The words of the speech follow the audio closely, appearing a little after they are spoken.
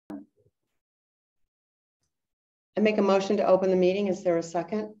make a motion to open the meeting. Is there a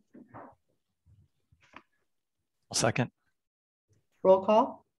second? I'll second. Roll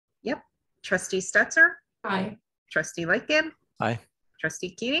call. Yep. Trustee Stetser? Aye. Trustee Lightgib? Aye.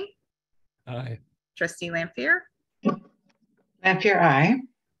 Trustee Keating? Aye. Trustee Lampier? Lampier, aye.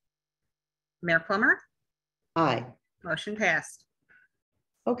 Mayor Plummer? Aye. Motion passed.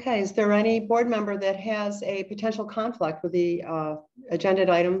 Okay, is there any board member that has a potential conflict with the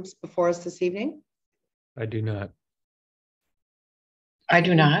agenda items before us this evening? I do not. I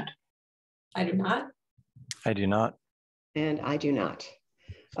do not. I do not. I do not. And I do not.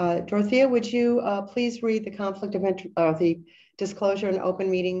 Dorothea, would you please read the conflict of interest, the disclosure and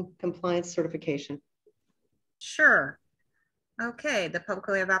open meeting compliance certification? Sure. Okay, the public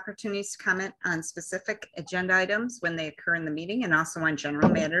will have opportunities to comment on specific agenda items when they occur in the meeting and also on general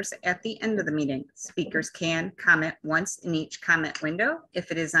matters at the end of the meeting. Speakers can comment once in each comment window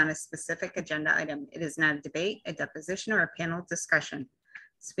if it is on a specific agenda item. It is not a debate, a deposition, or a panel discussion.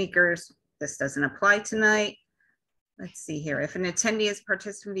 Speakers, this doesn't apply tonight. Let's see here. If an attendee is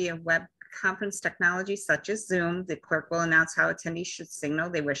participating via web conference technology such as Zoom, the clerk will announce how attendees should signal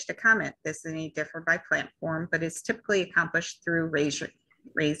they wish to comment. This may differ by platform, but is typically accomplished through raise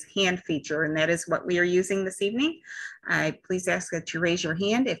hand feature, and that is what we are using this evening. I please ask that you raise your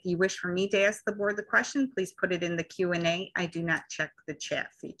hand. If you wish for me to ask the board the question, please put it in the Q&A. I do not check the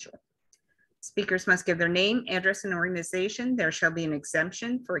chat feature. Speakers must give their name, address, and organization. There shall be an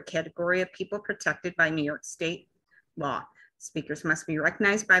exemption for a category of people protected by New York State law. Speakers must be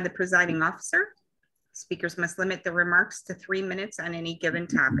recognized by the presiding officer. Speakers must limit their remarks to 3 minutes on any given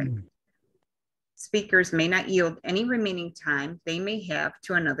topic. Speakers may not yield any remaining time they may have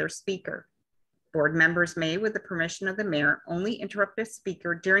to another speaker. Board members may, with the permission of the mayor, only interrupt a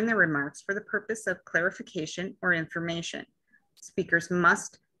speaker during their remarks for the purpose of clarification or information. Speakers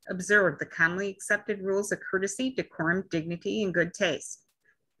must observe the commonly accepted rules of courtesy, decorum, dignity, and good taste.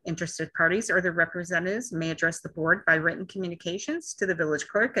 Interested parties or their representatives may address the board by written communications to the village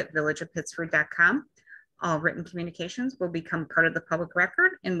clerk at villageofpittsford.com. All written communications will become part of the public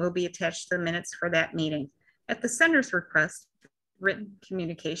record and will be attached to the minutes for that meeting. At the sender's request, written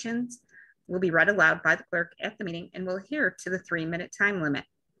communications will be read aloud by the clerk at the meeting and will adhere to the 3-minute time limit.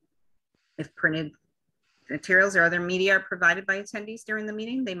 If printed materials or other media are provided by attendees during the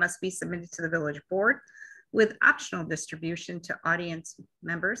meeting, they must be submitted to the village board with optional distribution to audience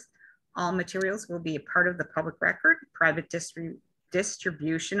members. All materials will be a part of the public record. Private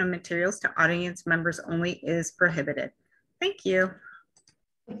distribution of materials to audience members only is prohibited. Thank you.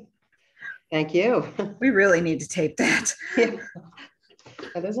 Thank you. We really need to tape that. Yeah.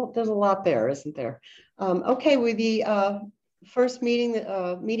 There's a lot there, isn't there? Okay, with the first meeting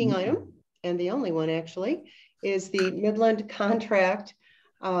item, and the only one actually, is the Midland contract.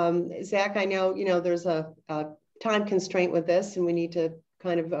 Zach, I know, there's a time constraint with this, and we need to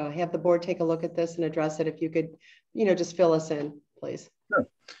kind of have the board take a look at this and address it. If you could, just fill us in, please. Sure.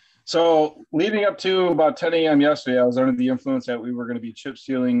 So leading up to about 10 a.m. yesterday, I was under the influence that we were going to be chip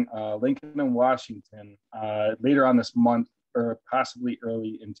sealing Lincoln and Washington later on this month, or possibly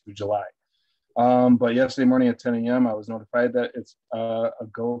early into July. But yesterday morning at 10 a.m., I was notified that it's a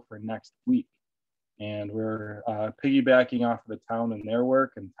go for next week. And we're piggybacking off of the town and their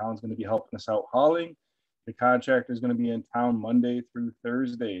work, and the town's going to be helping us out hauling. The contractor is going to be in town Monday through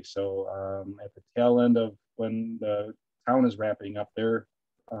Thursday. So at the tail end of when the town is wrapping up their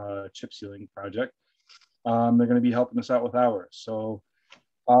chip sealing project, they're going to be helping us out with ours. So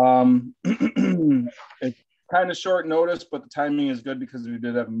it's kind of short notice, but the timing is good because we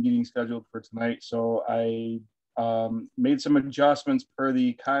did have a meeting scheduled for tonight. So I made some adjustments per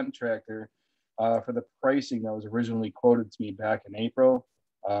the contractor for the pricing that was originally quoted to me back in April.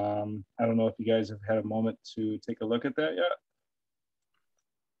 I don't know if you guys have had a moment to take a look at that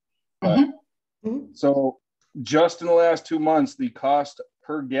yet. So just in the last 2 months, the cost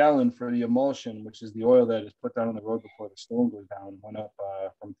per gallon for the emulsion, which is the oil that is put down on the road before the stone goes down, went up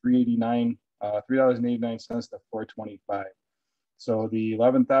from $3.89 to $4.25. So the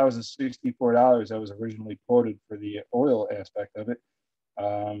 $11,064 that was originally quoted for the oil aspect of it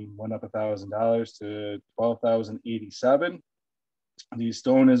went up $1,000 to $12,087. The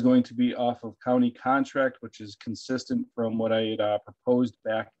stone is going to be off of county contract, which is consistent from what I had proposed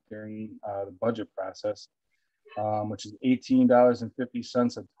back during the budget process, which is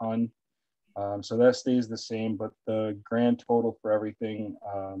 $18.50 a ton. So that stays the same, but the grand total for everything,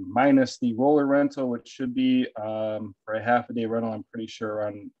 minus the roller rental, which should be for a half a day rental, I'm pretty sure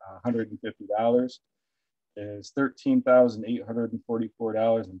around $150, is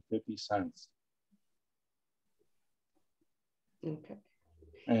 $13,844.50. Okay.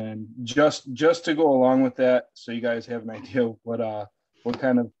 And just to go along with that, so you guys have an idea of what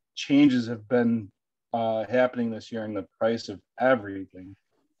kind of changes have been happening this year in the price of everything.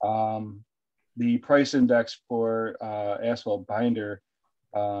 The price index for asphalt binder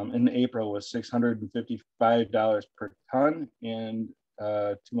in April was $655 per ton, and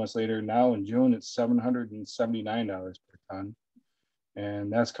 2 months later, now in June, it's $779 per ton.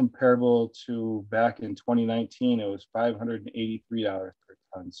 And that's comparable to back in 2019, it was $583 per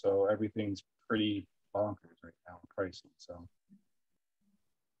ton. So everything's pretty bonkers right now in pricing. So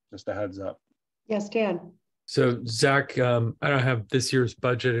just a heads up. Yes, Dan. So Zach, I don't have this year's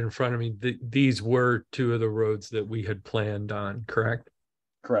budget in front of me. These were two of the roads that we had planned on, correct?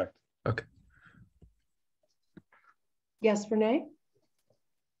 Correct. Okay. Yes, Renee?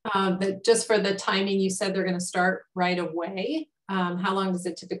 But just for the timing, you said they're going to start right away. How long does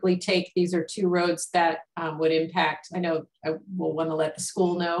it typically take? These are two roads that would impact. I know I will want to let the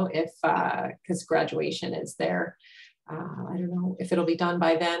school know if, because graduation is there. I don't know if it'll be done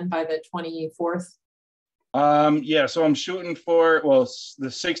by then, by the 24th. Yeah, so I'm shooting for, well, the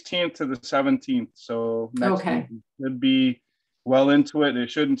 16th to the 17th. So next week should be well into it.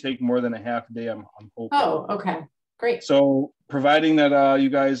 It shouldn't take more than a half a day, I'm hoping. Oh, okay. Great. So providing that you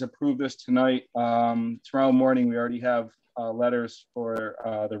guys approve this tonight, tomorrow morning, we already have letters for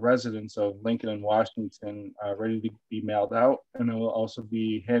the residents of Lincoln and Washington ready to be mailed out. And then we'll also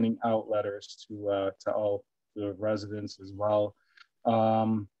be handing out letters to all the residents as well.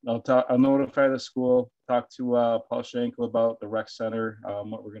 I'll notify the school, talk to Paul Schenkel about the rec center,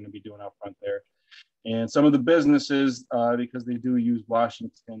 what we're going to be doing out front there. And some of the businesses, because they do use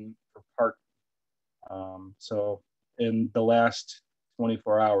Washington for parking. So in the last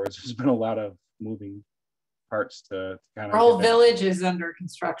 24 hours, there's been a lot of moving parts to kind of. Our whole village is under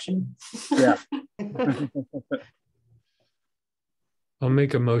construction. Yeah. I'll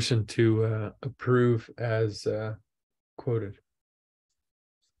make a motion to approve as quoted.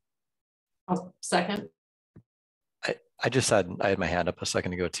 I'll second. I had my hand up a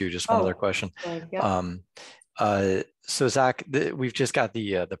second ago too. Just one other question. Yeah. So Zach, we've just got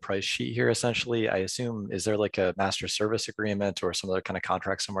the price sheet here. Essentially, I assume, is there like a master service agreement or some other kind of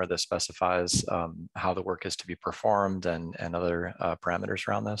contract somewhere that specifies how the work is to be performed and other parameters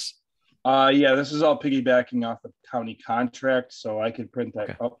around this? Yeah, this is all piggybacking off the county contract, so I could print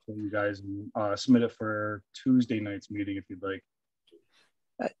that up for you guys and submit it for Tuesday night's meeting if you'd like.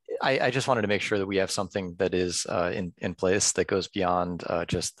 I just wanted to make sure that we have something that is in place that goes beyond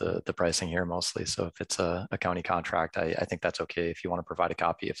just the pricing here mostly. So if it's a county contract, I think that's okay. If you want to provide a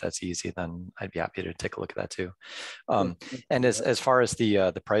copy, if that's easy, then I'd be happy to take a look at that too. And as far as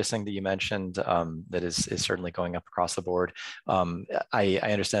the pricing that you mentioned, that is certainly going up across the board. I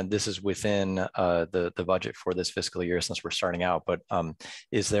understand this is within the budget for this fiscal year since we're starting out, but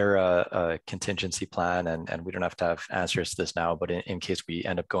is there a contingency plan? And we don't have to have answers to this now, but in case we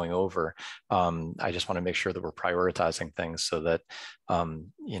end up going over, I just want to make sure that we're prioritizing things so that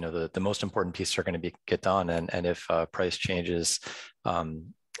you know, the most important pieces are going to get done, and if price changes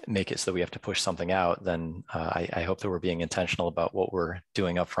make it so that we have to push something out, then I hope that we're being intentional about what we're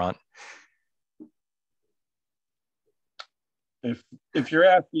doing up front. If you're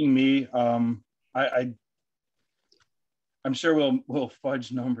asking me, I'm sure we'll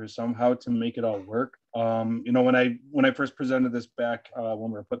fudge numbers somehow to make it all work. You know, when I first presented this back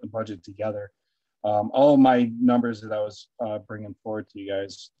when we were putting the budget together, all of my numbers that I was bringing forward to you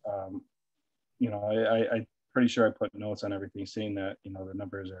guys, you know, I'm pretty sure I put notes on everything, saying that, you know, the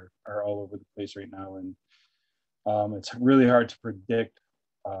numbers are all over the place right now, and it's really hard to predict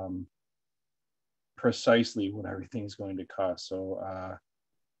precisely what everything's going to cost. So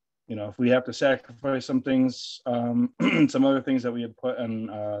you know, if we have to sacrifice some things, some other things that we had put on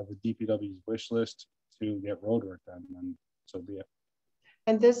the DPW's wish list to get road work done, then so be it.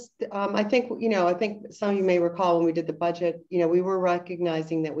 And this, I think, you know, I think some of you may recall when we did the budget, you know, we were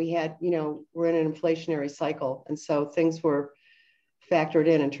recognizing that we had, you know, we're in an inflationary cycle. And so things were factored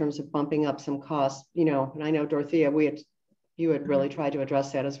in terms of bumping up some costs, you know, and I know Dorothea, you had really tried to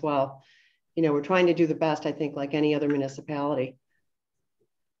address that as well. You know, we're trying to do the best, I think, like any other municipality.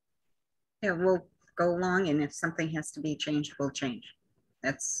 Yeah, we'll go along, and if something has to be changed, we'll change.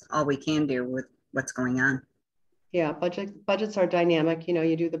 That's all we can do with what's going on. Yeah, budgets are dynamic. You know,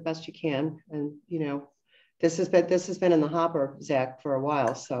 you do the best you can, and you know, this has been in the hopper, Zach, for a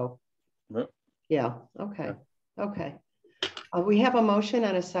while. So, yeah, okay, okay. We have a motion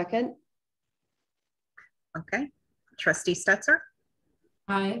and a second. Okay, Trustee Stetser.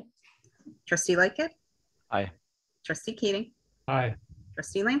 Aye. Trustee Lickett. Aye. Trustee Keating. Aye.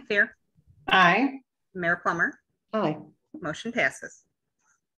 Trustee Lanfair. Aye. Mayor Plummer. Aye. Motion passes.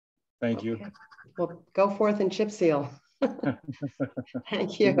 Thank you. Okay. Well, go forth and chip seal.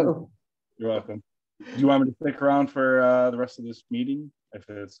 Thank you. You're welcome. Do you want me to stick around for the rest of this meeting? If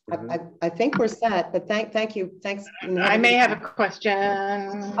it's I think we're set, but thank you. Thanks. I may have a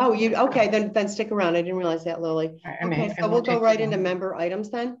question. Oh, you okay? Then stick around. I didn't realize that, Lily. Okay, so we'll go right into member items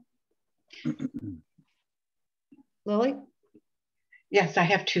then. Lily? Yes, I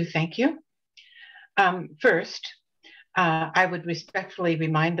have two. Thank you. First, I would respectfully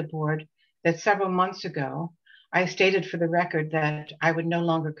remind the board that several months ago, I stated for the record that I would no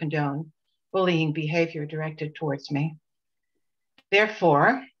longer condone bullying behavior directed towards me.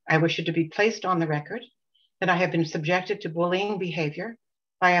 Therefore, I wish it to be placed on the record that I have been subjected to bullying behavior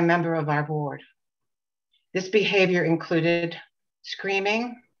by a member of our board. This behavior included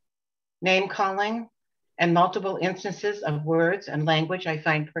screaming, name calling, and multiple instances of words and language I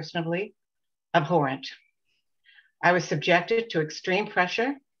find personally abhorrent. I was subjected to extreme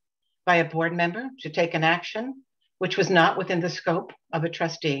pressure by a board member to take an action which was not within the scope of a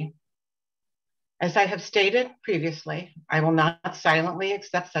trustee. As I have stated previously, I will not silently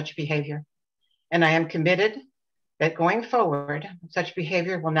accept such behavior, and I am committed that going forward, such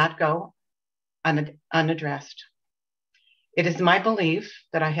behavior will not go unaddressed. It is my belief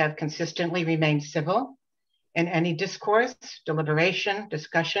that I have consistently remained civil in any discourse, deliberation,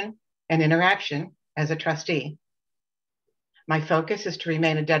 discussion, and interaction as a trustee. My focus is to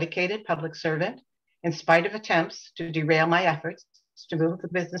remain a dedicated public servant in spite of attempts to derail my efforts to move the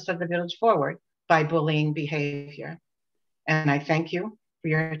business of the village forward by bullying behavior. And I thank you for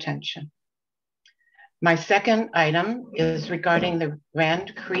your attention. My second item is regarding the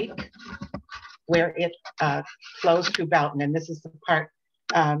Rand Creek, where it flows through Boughton. And this is the part,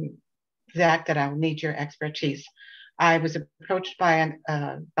 Zach, that I'll need your expertise. I was approached by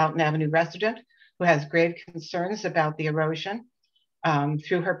a Boughton Avenue resident who has grave concerns about the erosion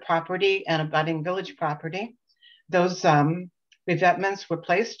through her property and abutting village property. Those revetments were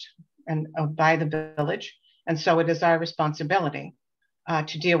placed by the village, and so it is our responsibility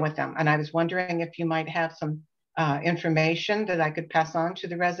to deal with them. And I was wondering if you might have some information that I could pass on to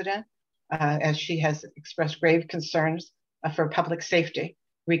the resident, as she has expressed grave concerns for public safety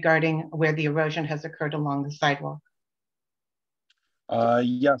regarding where the erosion has occurred along the sidewalk.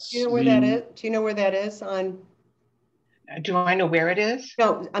 Yes. Do you know where that is? Do you know where that is on? Do I know where it is?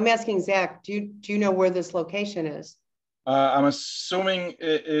 No, I'm asking Zach. Do you know where this location is? I'm assuming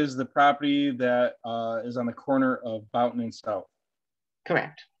it is the property that is on the corner of Boughton and South.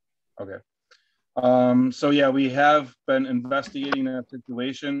 Correct. Okay. So yeah, we have been investigating that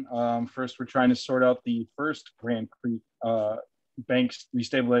situation. First, we're trying to sort out the first Rand Creek bank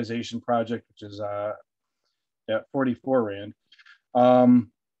restabilization project, which is at 44 Rand.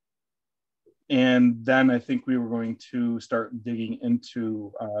 And then I think we were going to start digging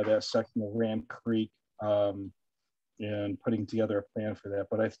into that section of Rand Creek and putting together a plan for that.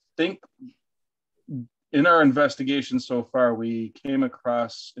 But I think in our investigation so far, we came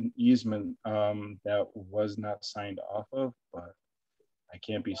across an easement that was not signed off of, but I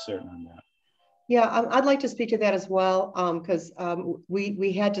can't be certain on that. Yeah, I'd like to speak to that as well, because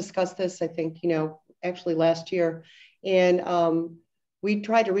we had discussed this, I think, actually last year, and we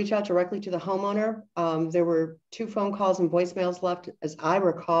tried to reach out directly to the homeowner. There were 2 phone calls and voicemails left, as I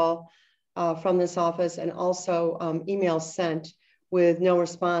recall, from this office, and also emails sent with no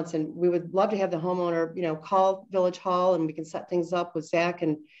response. And we would love to have the homeowner, call Village Hall, and we can set things up with Zach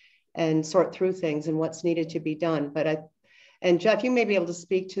and sort through things and what's needed to be done. And Jeff, you may be able to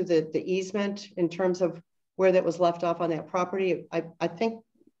speak to the easement in terms of where that was left off on that property. I think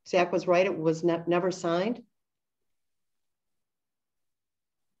Zach was right. It was never signed.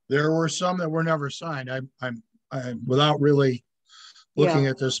 There were some that were never signed. I'm without really looking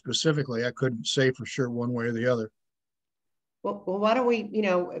at this specifically, I couldn't say for sure one way or the other. Well, why don't we,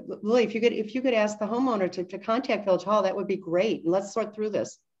 Lily, if you could ask the homeowner to contact Village Hall, that would be great. And let's sort through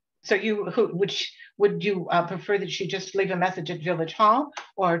this. So would you prefer that she just leave a message at Village Hall,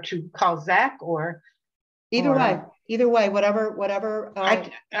 or to call Zach, or? Either way, whatever.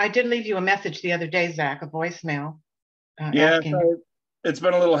 I did leave you a message the other day, Zach, a voicemail. Yeah, it's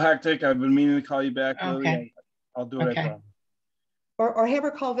been a little hectic. I've been meaning to call you back. Okay. I'll do it. Okay. Or have her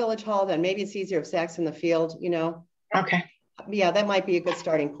call Village Hall then. Maybe it's easier if Zach's in the field, Okay. Yeah, that might be a good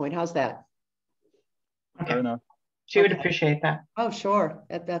starting point. How's that? Okay. Fair enough. She would appreciate that. Oh, sure.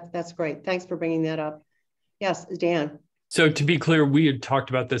 That's great. Thanks for bringing that up. Yes, Dan. So to be clear, we had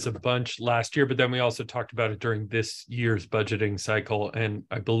talked about this a bunch last year, but then we also talked about it during this year's budgeting cycle. And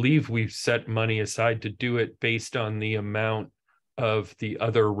I believe we've set money aside to do it based on the amount of the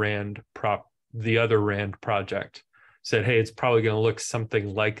other Rand project. said, hey, it's probably going to look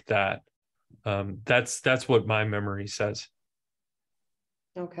something like that. That's what my memory says.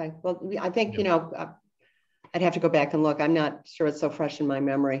 Okay, well, I think, you know, I'd have to go back and look. I'm not sure it's so fresh in my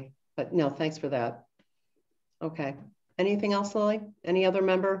memory, but no, thanks for that. Okay, anything else, Lily? Any other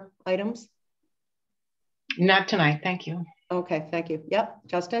member items? Not tonight, thank you. Okay, thank you. Yep,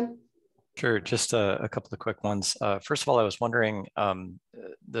 Justin? Sure, just a couple of quick ones. First of all, I was wondering,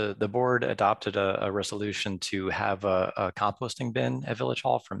 the board adopted a resolution to have a composting bin at Village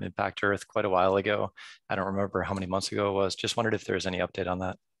Hall from Impact Earth quite a while ago. I don't remember how many months ago it was. Just wondered if there's any update on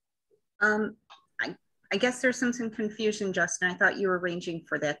that. I guess there's some confusion, Justin. I thought you were arranging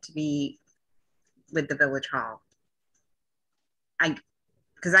for that to be with the Village Hall.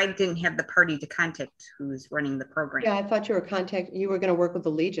 Because I didn't have the party to contact who's running the program. Yeah, I thought you were going to work with the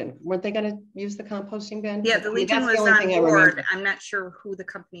Legion. Weren't they going to use the composting bin? Yeah, the Legion was on board. I'm not sure who the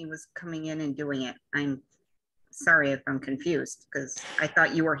company was coming in and doing it. I'm sorry if I'm confused, because I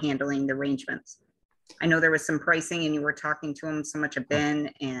thought you were handling the arrangements. I know there was some pricing and you were talking to them so much a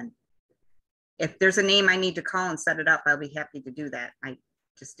bin, and if there's a name I need to call and set it up, I'll be happy to do that. I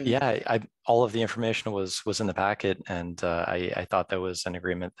just didn't. Yeah, all of the information was in the packet, and I thought that was an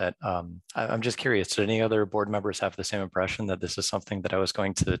agreement that I'm just curious, did any other board members have the same impression that this is something that I was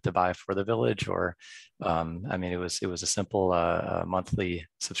going to buy for the village, or I mean, it was a simple monthly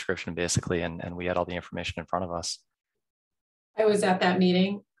subscription basically, and we had all the information in front of us. I was at that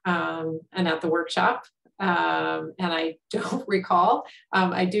meeting and at the workshop. And I don't recall.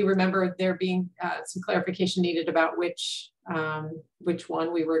 I do remember there being some clarification needed about which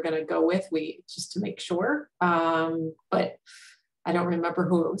one we were going to go with, just to make sure. But I don't remember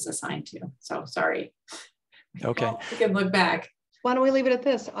who it was assigned to. So sorry. Okay. Well, we can look back. Why don't we leave it at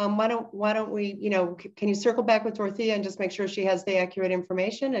this? Why don't we, you know, can you circle back with Dorothea and just make sure she has the accurate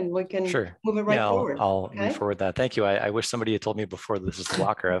information, and we can move it right forward? I'll re-forward that. Thank you. I wish somebody had told me before this is the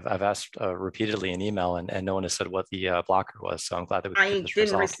blocker. I've asked repeatedly in email, and no one has said what the blocker was. So I'm glad that we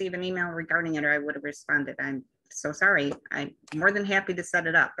didn't receive an email regarding it, or I would have responded. I'm so sorry. I'm more than happy to set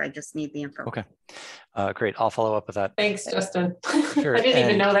it up. I just need the info. Okay. Great. I'll follow up with that. Thanks, Justin. Sure. I didn't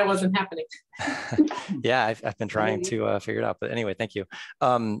even know that wasn't happening. Yeah, I've been trying to figure it out, but anyway, thank you.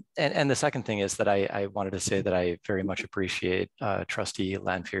 And the second thing is that I wanted to say that I very much appreciate Trustee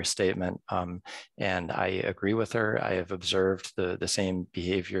Lanfear's statement, and I agree with her. I have observed the same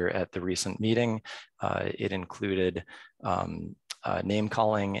behavior at the recent meeting. It included name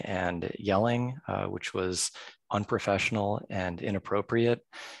calling and yelling, which was unprofessional and inappropriate.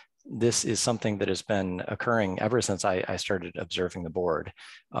 This is something that has been occurring ever since I started observing the board.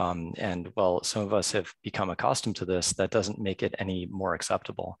 And while some of us have become accustomed to this, that doesn't make it any more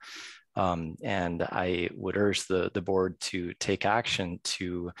acceptable. And I would urge the board to take action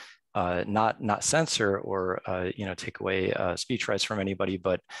to not censor or take away speech rights from anybody,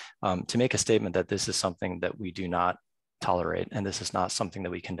 but to make a statement that this is something that we do not tolerate, and this is not something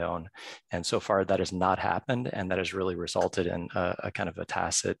that we condone. And so far that has not happened, and that has really resulted in a kind of a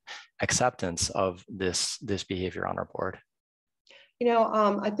tacit acceptance of this behavior on our board. You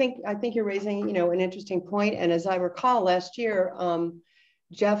know, I think you're raising, you know, an interesting point. And as I recall last year,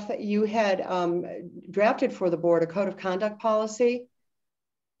 Jeff, you had drafted for the board a code of conduct policy,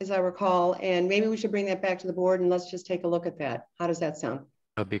 as I recall, and maybe we should bring that back to the board and let's just take a look at that. How does that sound?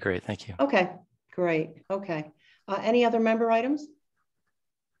 That'd be great. Thank you. Okay, great. Okay. Any other member items?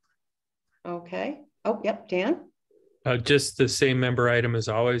 Okay. Oh, yep, Dan. Just the same member item as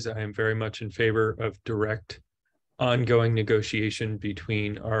always. I am very much in favor of direct ongoing negotiation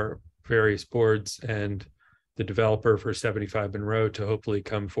between our various boards and the developer for 75 Monroe to hopefully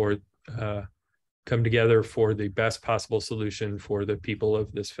come together for the best possible solution for the people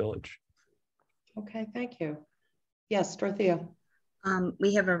of this village. Okay, thank you. Yes, Dorothea.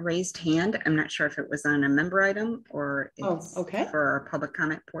 We have a raised hand. I'm not sure if it was on a member item or it's for our public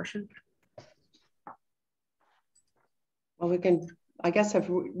comment portion. Well, we can, I guess if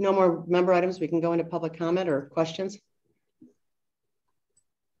no more member items, we can go into public comment or questions.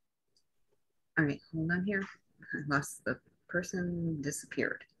 All right, hold on here. I lost the person,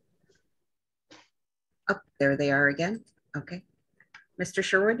 disappeared. Oh, there they are again. Okay. Mr.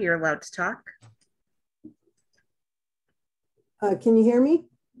 Sherwood, you're allowed to talk. Can you hear me?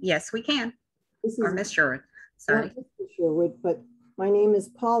 Yes, we can. This or Miss Sherwood. Sorry. Not Mr. Sherwood, but my name is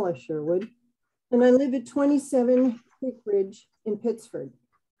Paula Sherwood, and I live at 27 Creek Ridge in Pittsford.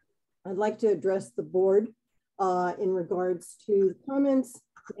 I'd like to address the board in regards to comments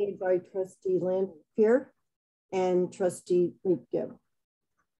made by Trustee Lanfear and Trustee Leitgeb.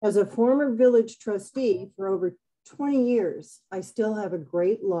 As a former village trustee for over 20 years, I still have a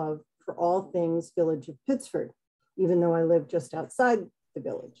great love for all things Village of Pittsford, even though I live just outside the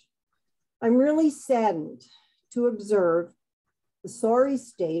village. I'm really saddened to observe the sorry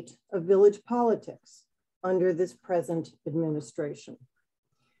state of village politics under this present administration.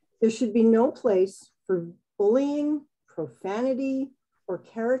 There should be no place for bullying, profanity, or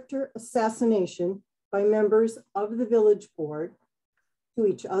character assassination by members of the village board to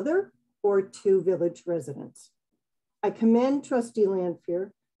each other or to village residents. I commend Trustee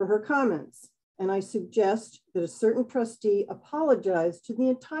Lanfear for her comments, and I suggest that a certain trustee apologize to the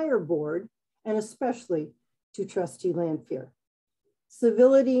entire board and especially to Trustee Lanfear.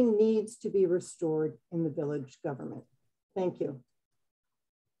 Civility needs to be restored in the village government. Thank you.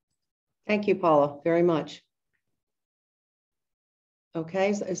 Thank you, Paula, very much. Okay,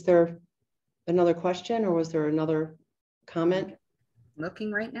 is there another question or was there another comment?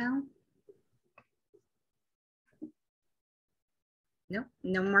 Looking right now. No,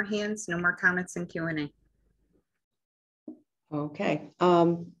 no more hands, no more comments in Q&A. Okay,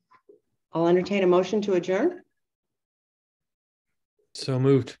 I'll entertain a motion to adjourn. So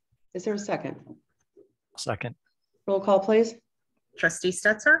moved. Is there a second? Second. Roll call, please. Trustee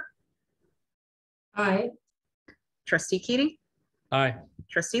Stetser, Aye. Trustee Keating, Aye.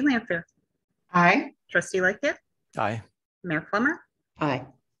 Trustee Lanfear, Aye. Trustee Lightgev, Aye. Mayor Plummer. Aye.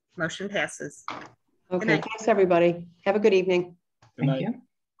 Motion passes. Okay, night. thanks everybody. Have a good evening. Good night. Thank you.